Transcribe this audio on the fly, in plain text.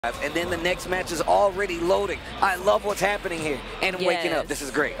And then the next match is already loading. I love what's happening here. And I'm waking up. This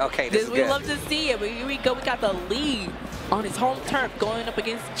is great. Okay, this is good. We love to see it. Here we go. We got the lead on his home turf going up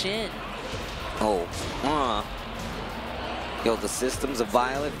against Jin. Oh, yo, the systems are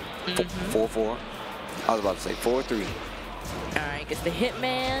violent. 4-4. I was about to say 4-3. All right, gets the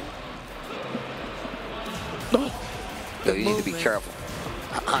Hitman. Yo, you need to be careful.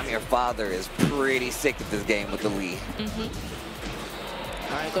 Imyourfather is pretty sick at this game with the lead.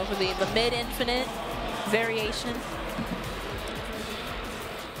 All right, go for the mid-infinite variation.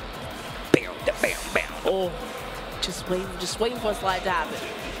 Bam, bam, bam. Oh, just waiting for a slide to happen.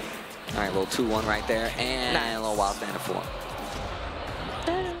 All right, little 2-1 right there, and a little wild standard 4.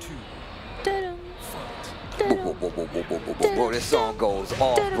 Bro, this song goes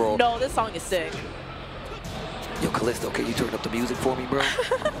off, bro. No, this song is sick. Yo, Callisto, can you turn up the music for me, bro?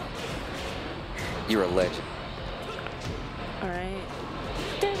 You're a legend. All right.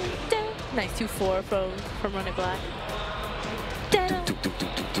 Nice 2-4 from Running Black.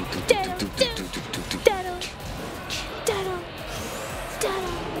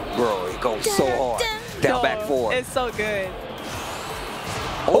 Bro, it goes so hard. Down, back, 4. It's so good.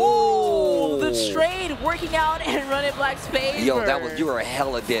 Oh, the trade working out in Running Black's favor. Yo, you were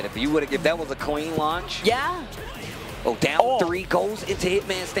hella dead. If that was a clean launch. Yeah. Oh, down 3, goes into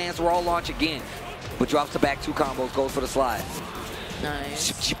Hitman stance, raw launch again. But drops the back 2 combos, goes for the slide.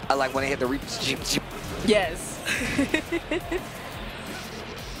 Nice. I like when they hit the reap. Yes.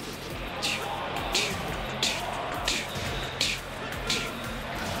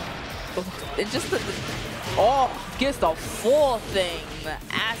 It just gets the full thing, the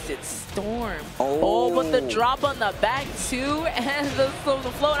acid storm. Oh, but the drop on the back 2 and the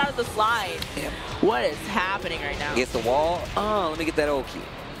float out of the slide. Yep. What is happening right now? Gets the wall. Let me get that Oki.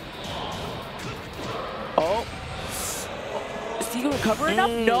 Oh. Is he gonna recover enough?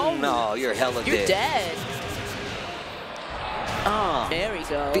 No. No, you're hella You're dead. There we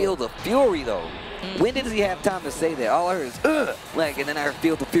go. Feel the fury, though. When does he have time to say that? All I heard is, and then I heard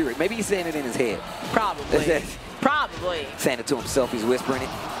feel the fury. Maybe he's saying it in his head. Probably. Probably. Saying it to himself, he's whispering it.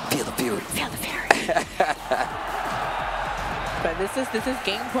 Feel the fury. Feel the fury. But this is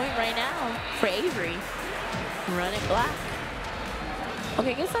game point right now for Avery. Running Black.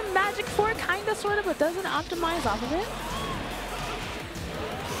 Okay, gets some magic for it, kinda, sorta, but doesn't optimize off of it.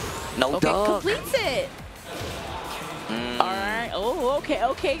 No dog. Completes it. All right. Oh,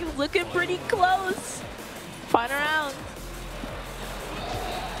 okay. Looking pretty close. Final round.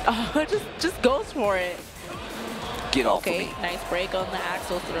 Oh, just goes for it. Get off of me. Nice break on the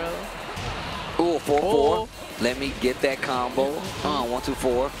axle throw. Ooh, 4-4. Let me get that combo.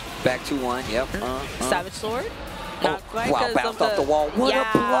 1-2-4. Back 2-1. Yep. Savage sword. Wow, bounced off the wall. What a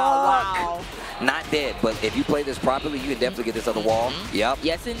block. Wow. Not dead, but if you play this properly, you can definitely get this on the wall. Yep.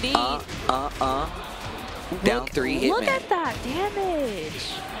 Yes, indeed. Down 3, Hitman. Look at that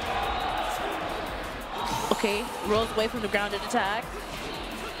damage. Okay, rolls away from the grounded attack.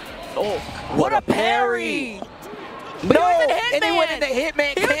 Oh, what a parry! No, and he went into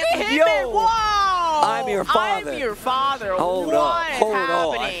Hitman. Yo, wow! Imyourfather. Hold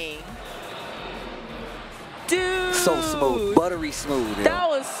on. Dude. So smooth, buttery smooth. That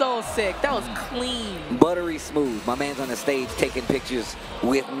was so sick. That was clean. Buttery smooth. My man's on the stage taking pictures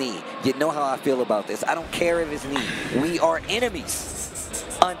with me. You know how I feel about this. I don't care if it's me. We are enemies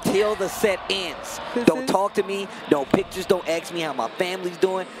until the set ends. Don't talk to me. No pictures. Don't ask me how my family's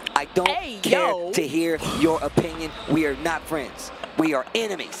doing. I don't care to hear your opinion. We are not friends. We are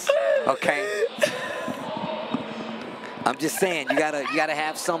enemies. Okay? I'm just saying, you gotta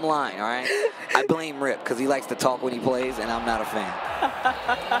have some line, all right? I blame Rip because he likes to talk when he plays, and I'm not a fan.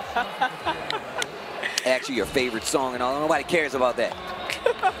 Actually, your favorite song and all. Nobody cares about that.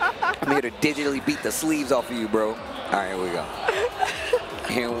 I'm here to digitally beat the sleeves off of you, bro. All right, here we go.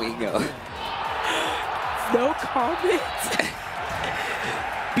 Here we go. No comments.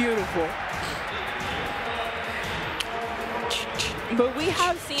 Beautiful. But we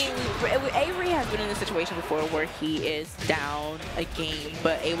have seen, Avery has been in a situation before where he is down a game,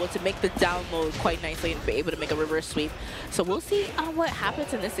 but able to make the download quite nicely and be able to make a reverse sweep. So we'll see what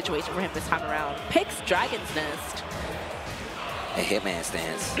happens in this situation for him this time around. Picks Dragon's Nest. A Hitman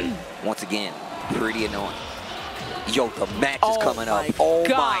stance. Once again, pretty annoying. Yo, the match is coming up. Oh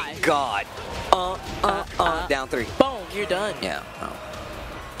my God. Down 3. Boom, you're done. Yeah.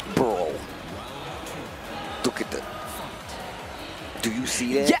 Bro. Look at the... Do you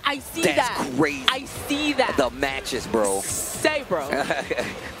see that? Yeah, I see that. That's crazy. I see that. The matches, bro. Say, bro. All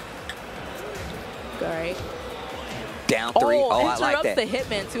right. Down 3. Oh, I like that. The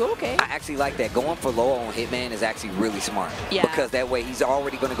hitman too. Okay. I actually like that. Going for low on hitman is actually really smart. Yeah. Because that way he's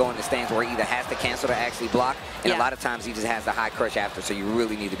already going to go in the stance where he either has to cancel or actually block. And a lot of times he just has the high crush after, so you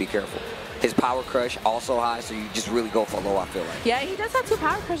really need to be careful. His power crush also high, so you just really go for low, I feel like. Yeah, he does have 2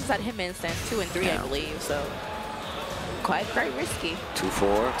 power crushes at hitman stance, 2 and 3, I believe. So quite very risky.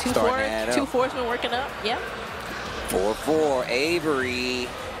 2-4. 2-4. 2-4's been working up. Yeah. 4-4. Avery.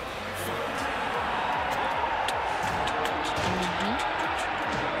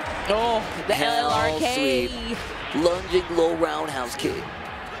 Oh, the LRK. Sweep. Lunging low roundhouse kick.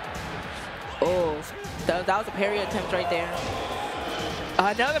 Oh, that was a parry attempt right there.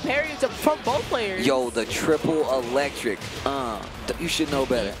 Another parry attempt from both players. Yo, the triple electric. You should know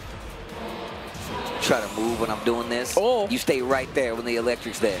better. Try to move when I'm doing this. Oh. You stay right there when the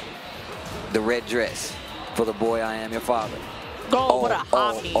electric's there. The red dress for the boy I am your father. Oh, what a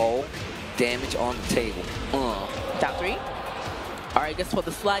hobby. Damage on the table. Down 3. All right, guess what?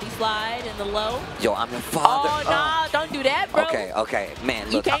 The slidey slide and the low. Yo, I'm your father. Oh, nah, don't do that, bro. Okay.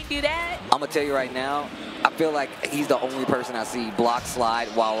 Man, look. You can't do that. I'm going to tell you right now, I feel like he's the only person I see block slide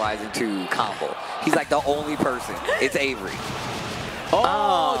while rising to combo. He's like the only person. It's Avery.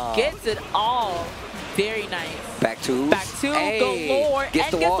 Oh, gets it all. Very nice. Back 2. Back 2, galore, and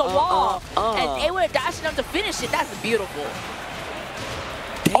gets the wall. And able to dash enough to finish it. That's beautiful.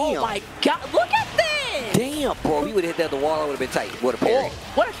 Damn. Oh, my God. Look at this. Damn, bro. He would have hit that the wall. I would have been tight. What a parry.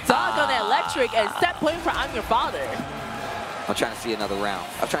 What a dog on the electric. And set point for I'm Your Father. I'm trying to see another round.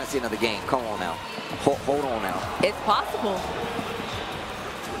 I'm trying to see another game. Come on now. Hold on now. It's possible.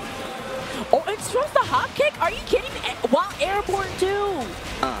 Oh, it throws the hop kick? Are you kidding me? While airborne too.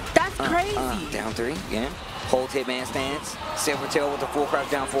 That's crazy. Down 3, yeah. Hold hitman stance. Silver tail with the full crouch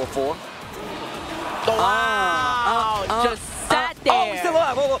down 4-4. Wow. Just sat there. Oh, he's still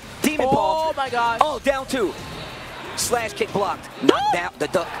alive. Oh, demon ball. Oh my gosh. Oh, down 2. Slash kick blocked. Not down. The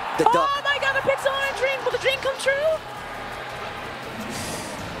duck. The duck. Oh my God, the pixel on a dream. Will the dream come true?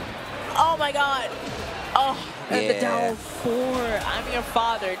 Oh my God. Oh, and the down 4. I'm Your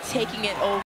Father taking it over.